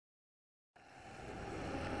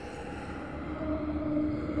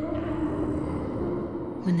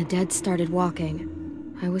When the dead started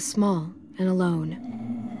walking, I was small and alone.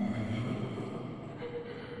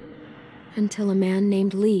 Until a man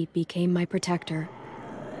named Lee became my protector.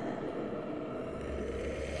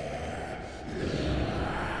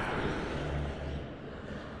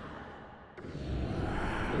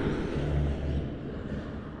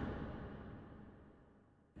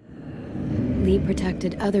 Lee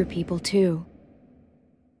protected other people too.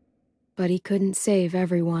 But he couldn't save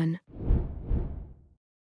everyone.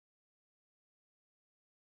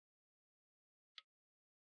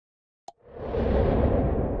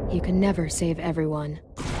 You can never save everyone.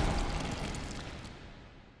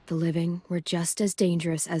 The living were just as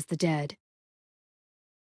dangerous as the dead.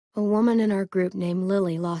 A woman in our group named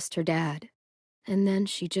Lily lost her dad, and then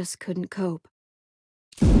she just couldn't cope.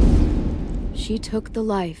 She took the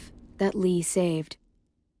life that Lee saved.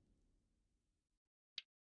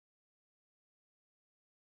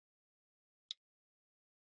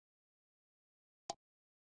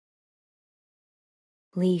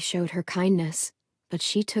 Lee showed her kindness, but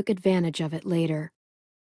she took advantage of it later.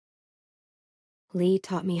 Lee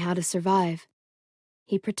taught me how to survive.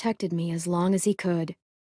 He protected me as long as he could,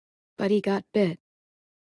 but he got bit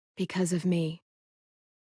because of me.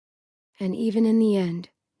 And even in the end,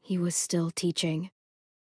 he was still teaching.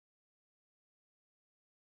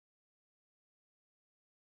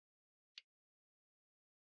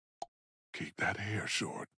 Keep that hair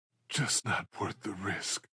short. Just not worth the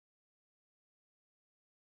risk.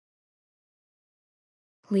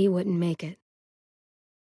 Lee wouldn't make it.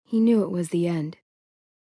 He knew it was the end.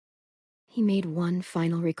 He made one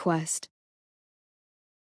final request.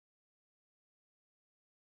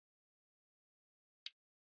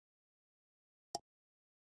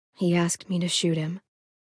 He asked me to shoot him.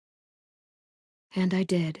 And I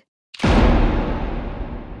did.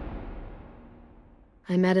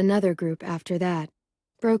 I met another group after that.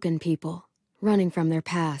 Broken people, running from their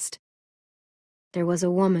past. There was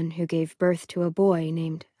a woman who gave birth to a boy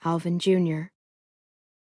named Alvin Jr.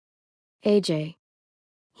 AJ.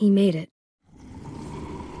 He made it.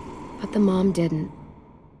 But the mom didn't.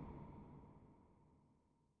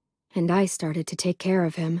 And I started to take care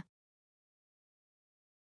of him.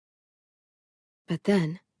 But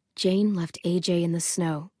then, Jane left AJ in the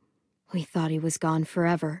snow. We thought he was gone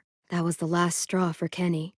forever. That was the last straw for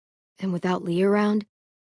Kenny. And without Lee around,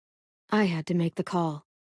 I had to make the call.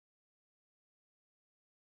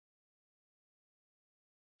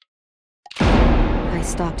 I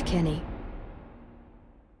stopped Kenny.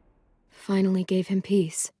 Finally gave him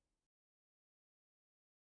peace.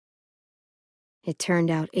 It turned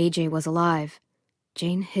out AJ was alive.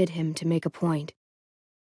 Jane hid him to make a point.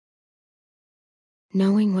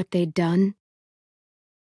 Knowing what they'd done,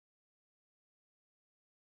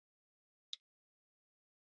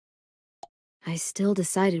 I still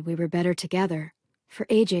decided we were better together, for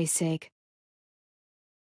AJ's sake.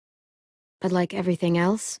 But like everything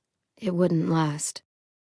else, it wouldn't last.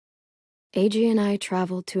 AJ and I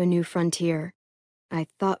traveled to a new frontier. I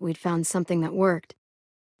thought we'd found something that worked,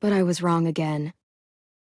 but I was wrong again.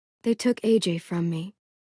 They took AJ from me.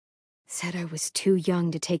 Said I was too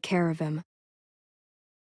young to take care of him.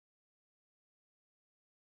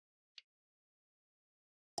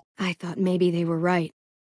 I thought maybe they were right.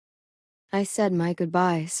 I said my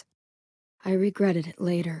goodbyes. I regretted it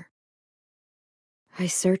later. I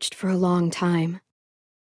searched for a long time.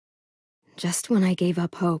 Just when I gave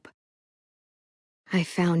up hope, I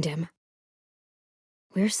found him.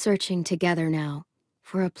 We're searching together now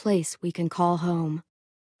for a place we can call home.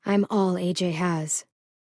 I'm all AJ has.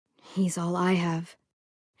 He's all I have,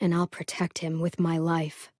 and I'll protect him with my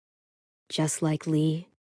life, just like Lee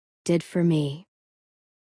did for me.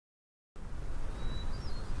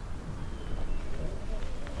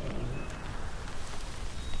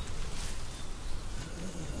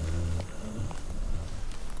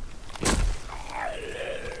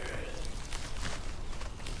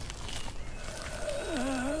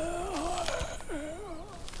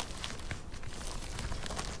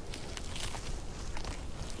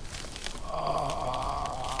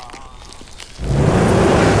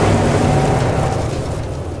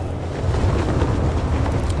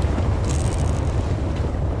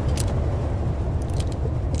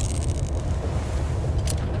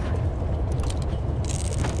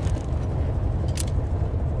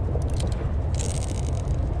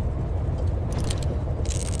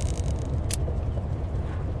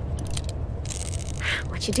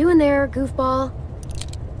 What you doing there, goofball?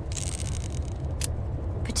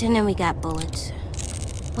 Pretending we got bullets.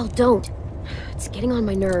 Well, don't. It's getting on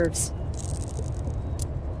my nerves.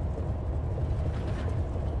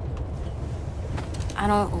 I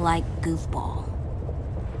don't like goofball.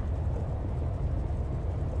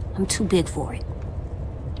 I'm too big for it.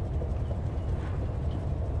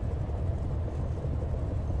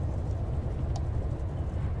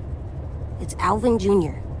 It's Alvin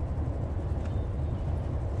Jr.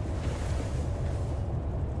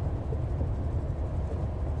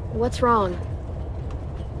 What's wrong?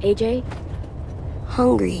 AJ?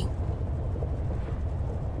 Hungry.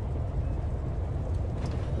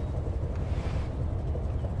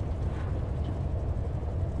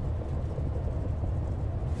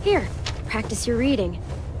 Here, practice your reading.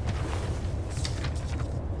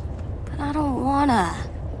 But I don't wanna.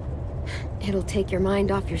 It'll take your mind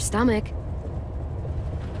off your stomach.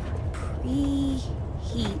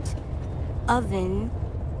 Preheat oven.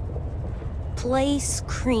 Place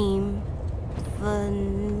cream.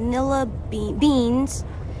 Vanilla beans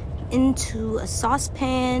into a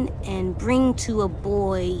saucepan and bring to a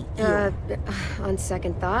boil. On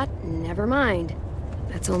second thought, never mind.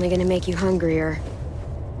 That's only gonna make you hungrier.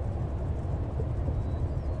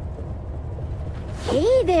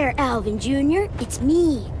 Hey there, Alvin Jr. It's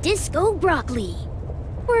me, Disco Broccoli.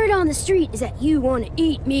 Word on the street is that you want to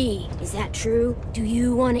eat me. Is that true? Do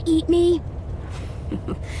you want to eat me?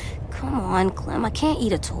 Come on, Clem, I can't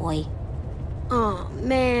eat a toy. Aw,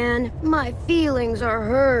 man, my feelings are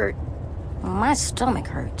hurt. My stomach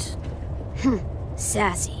hurts.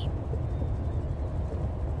 Sassy.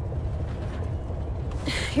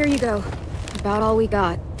 Here you go. About all we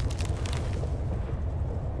got.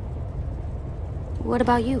 What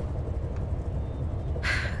about you?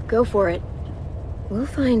 Go for it. We'll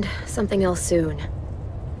find something else soon.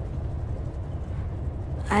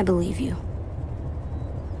 I believe you.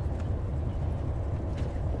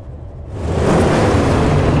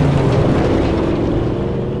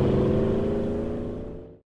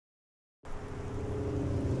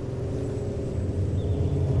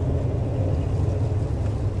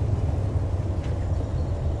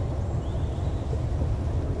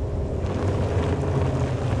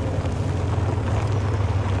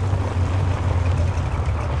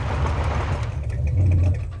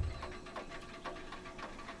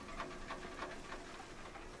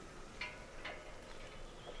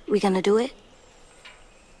 We gonna do it?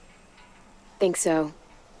 Think so.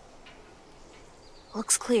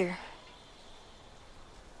 Looks clear.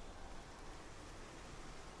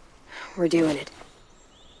 We're doing it.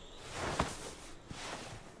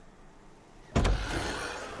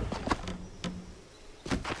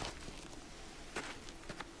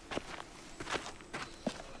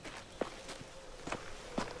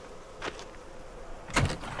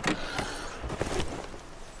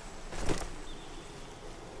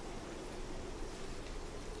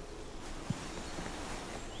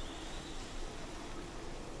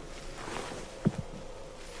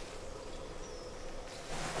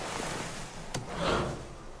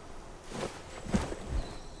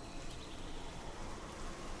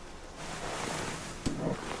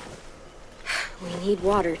 We need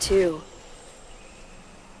water, too.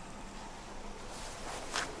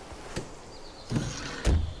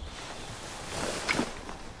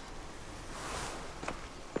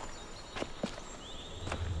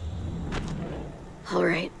 All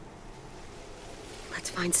right. Let's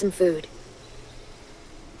find some food.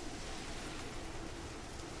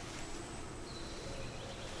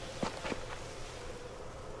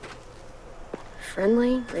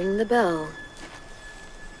 Friendly, ring the bell.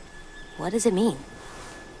 What does it mean?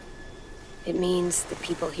 It means the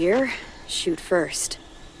people here shoot first.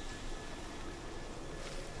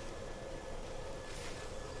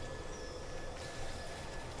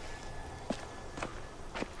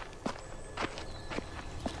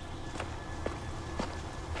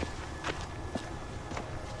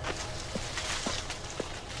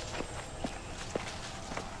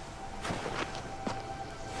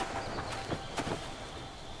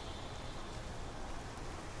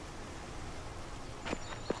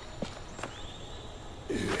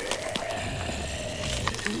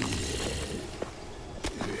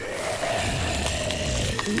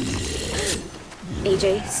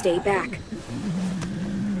 AJ, stay back.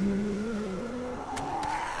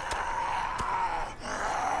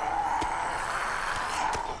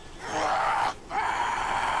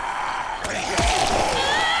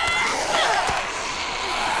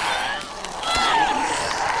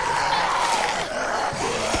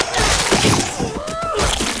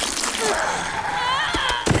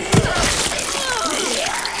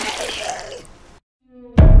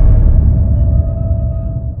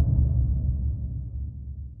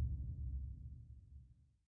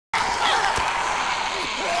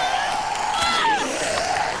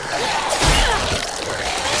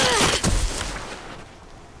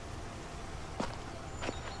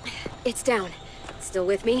 It's down. Still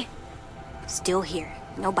with me? Still here.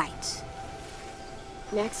 No bites.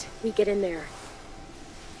 Next, we get in there.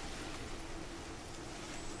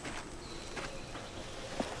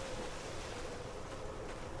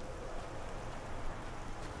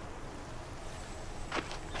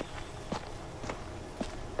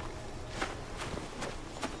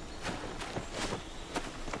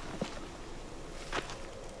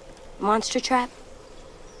 Monster trap?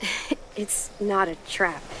 It's not a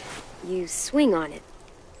trap. You swing on it.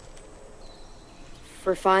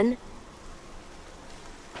 For fun?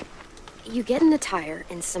 You get in the tire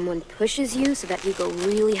and someone pushes you so that you go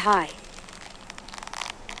really high.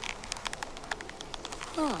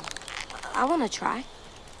 Oh, I want to try.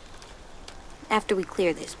 After we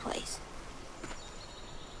clear this place.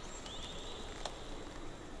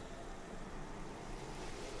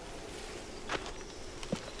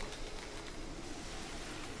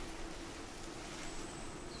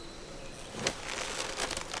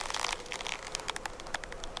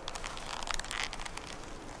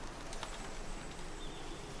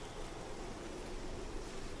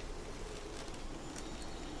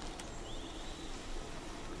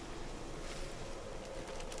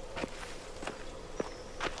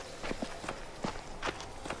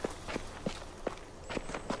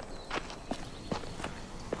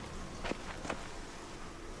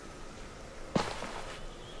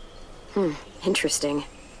 Interesting.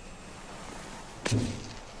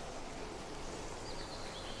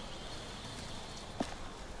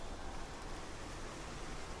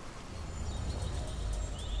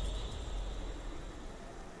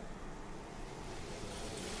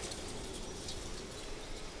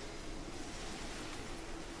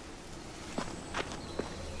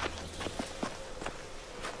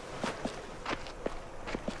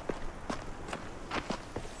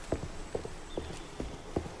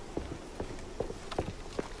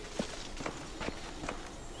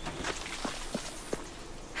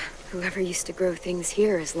 Whoever used to grow things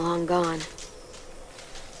here is long gone.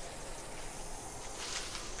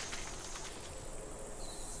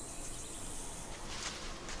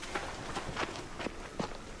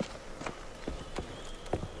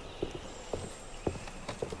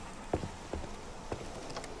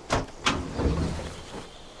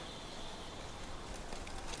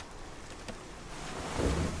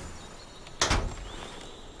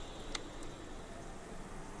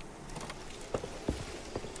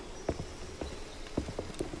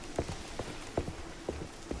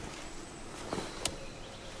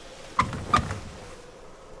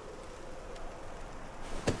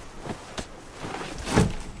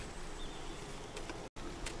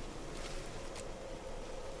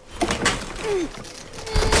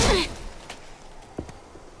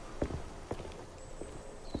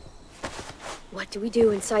 What do we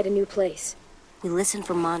do inside a new place? We listen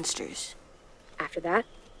for monsters. After that?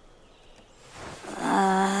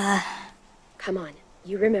 Come on,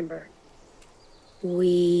 you remember.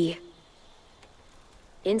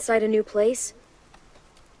 Inside a new place,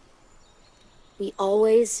 we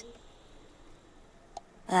always...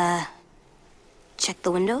 Check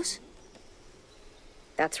the windows?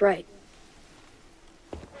 That's right.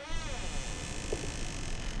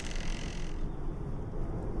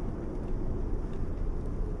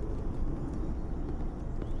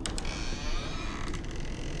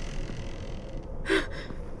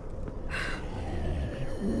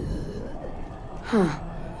 Huh.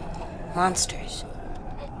 Monsters.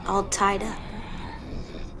 All tied up.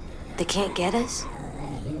 They can't get us?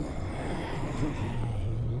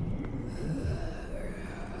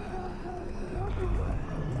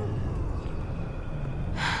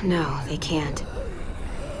 No, they can't.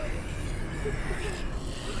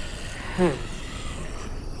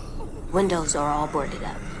 Windows are all boarded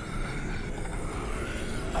up.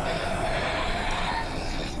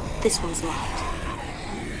 This one's locked.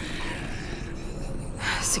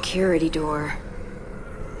 Security door.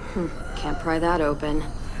 Can't pry that open.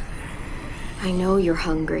 I know you're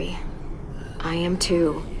hungry. I am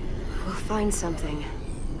too. We'll find something.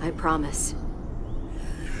 I promise.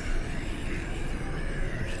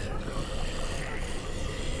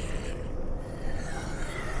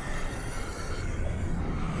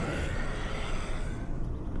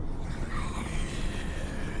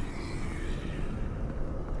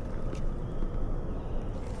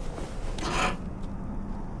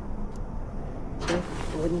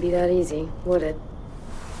 Wouldn't be that easy, would it?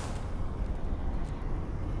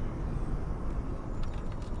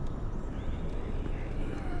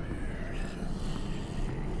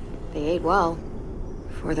 They ate well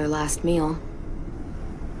for their last meal.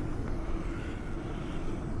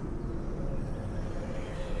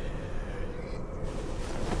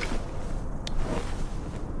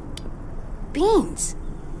 beans.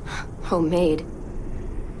 Homemade.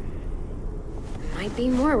 Might be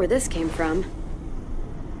more where this came from.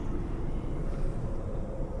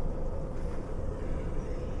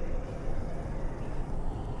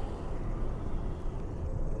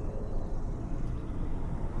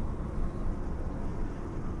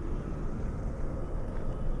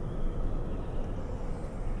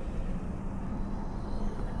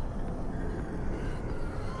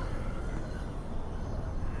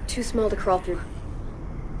 Too small to crawl through.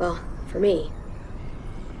 Well, for me.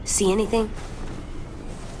 See anything?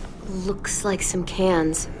 Looks like some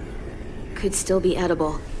cans. Could still be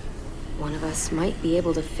edible. One of us might be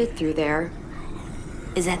able to fit through there.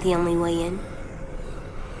 Is that the only way in?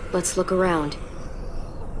 Let's look around.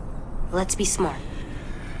 Let's be smart.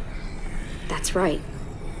 That's right.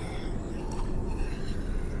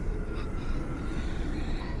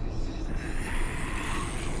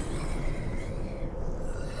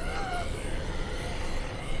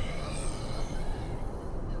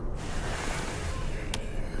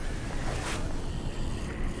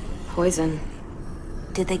 Poison.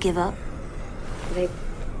 Did they give up? They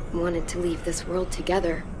wanted to leave this world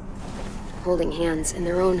together, holding hands in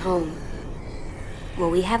their own home. Will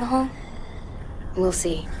we have a home? We'll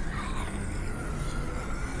see.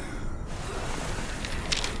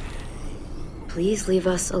 Please leave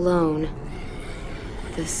us alone.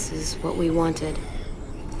 This is what we wanted.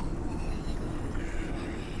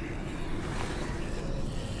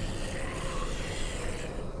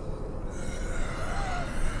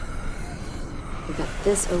 But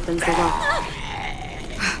this opens the lock.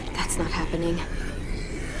 That's not happening.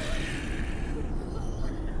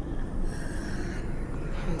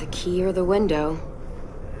 The key or the window.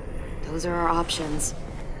 Those are our options.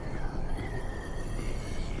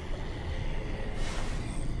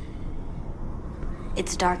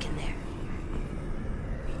 It's dark in there.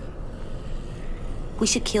 We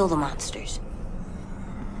should kill the monsters.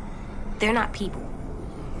 They're not people.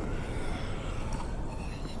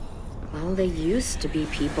 Well, they used to be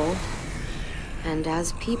people. And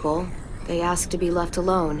as people, they ask to be left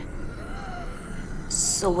alone.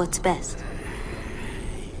 So what's best?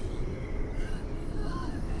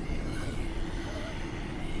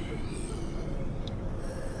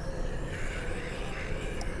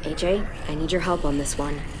 AJ, I need your help on this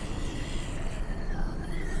one.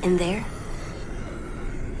 In there?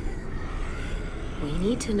 We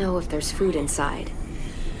need to know if there's food inside.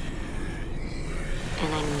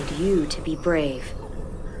 And I need you to be brave.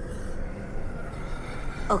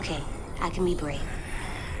 Okay, I can be brave.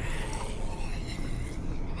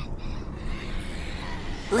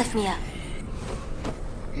 Lift me up.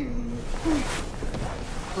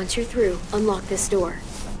 Once you're through, unlock this door.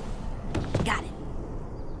 Got it.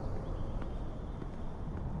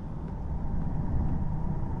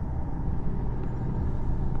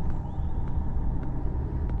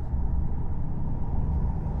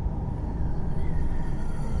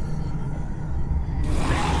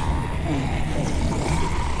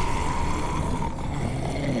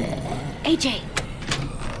 AJ!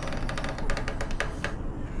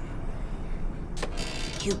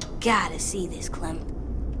 You gotta see this, Clem.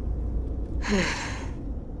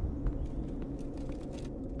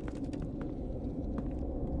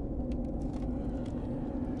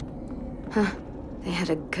 Huh. They had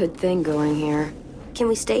a good thing going here. Can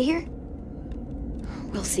we stay here?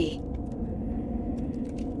 We'll see.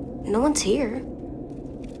 No one's here.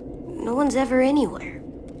 No one's ever anywhere.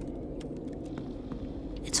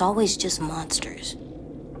 It's always just monsters.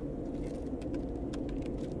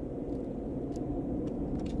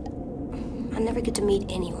 I never get to meet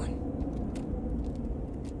anyone.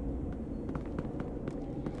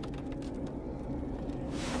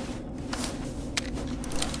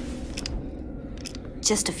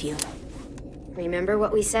 Just a few. Remember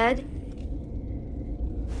what we said?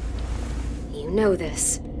 You know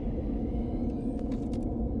this.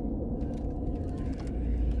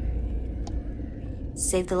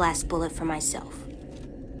 Save the last bullet for myself.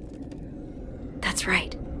 That's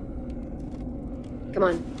right. Come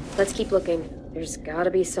on, let's keep looking. There's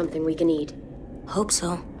gotta be something we can eat. Hope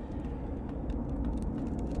so.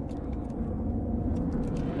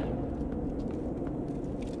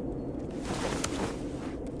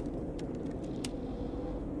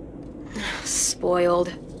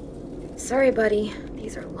 Spoiled. Sorry, buddy.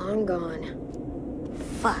 These are long gone.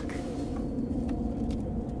 Fuck.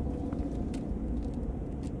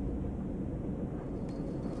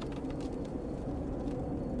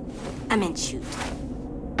 I meant shoot.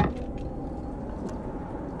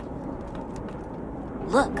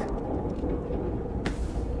 Look.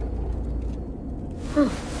 Huh.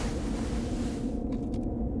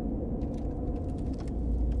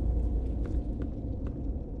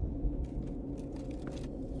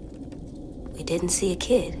 We didn't see a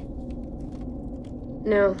kid.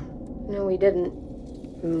 No, we didn't.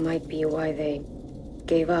 Might be why they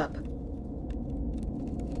gave up.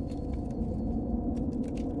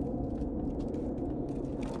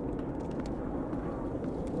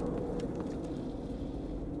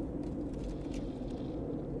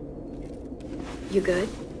 You good?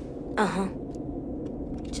 Uh-huh.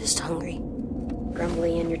 Just hungry.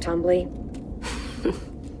 Grumbly in your tumbly?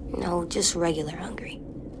 No, just regular hungry.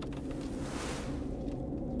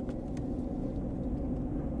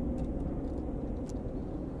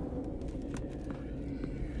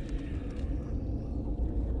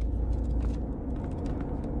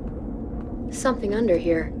 Something under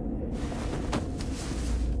here.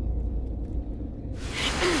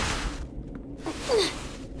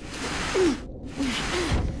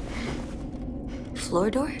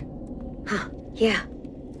 Floor door? Huh, yeah.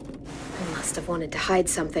 I must have wanted to hide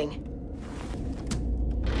something.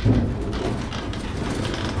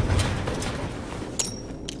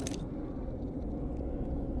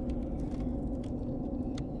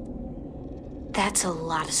 That's a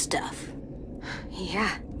lot of stuff.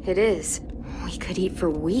 Yeah, it is. We could eat for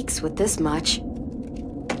weeks with this much.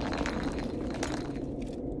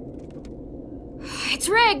 It's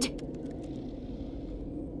rigged!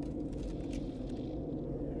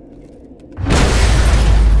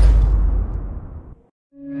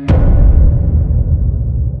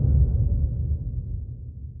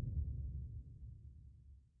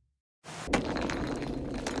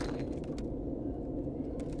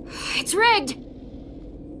 It's rigged!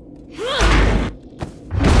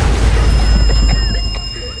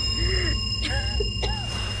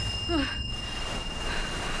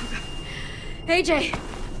 AJ!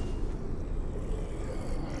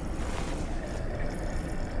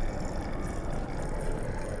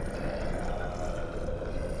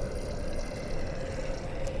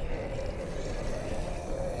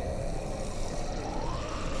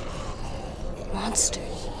 Monsters.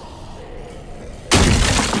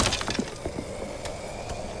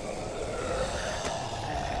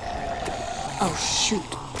 Oh, shoot.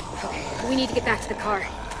 Okay, we need to get back to the car.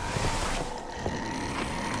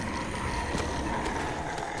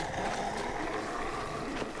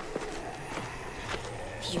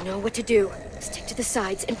 You know what to do. Stick to the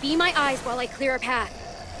sides and be my eyes while I clear a path.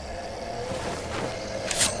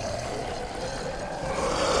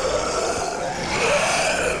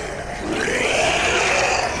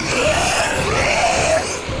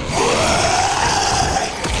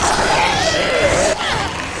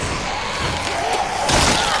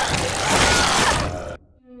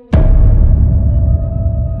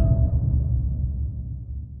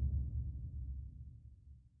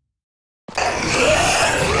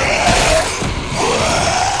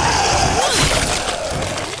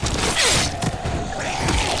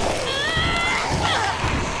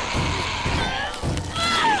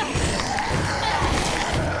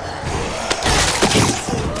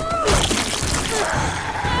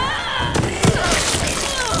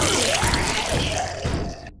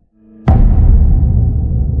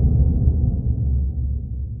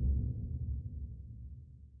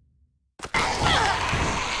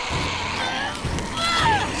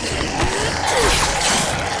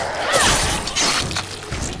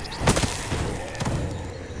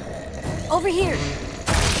 Over here.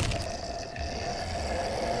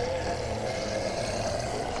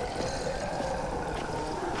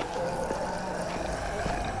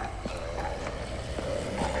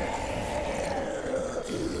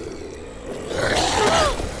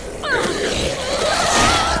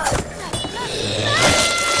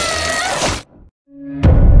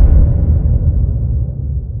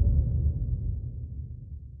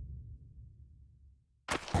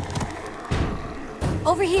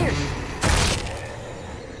 Over here.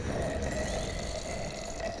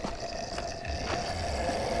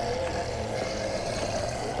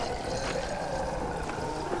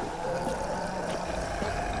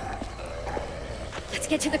 Let's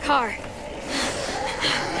get to the car.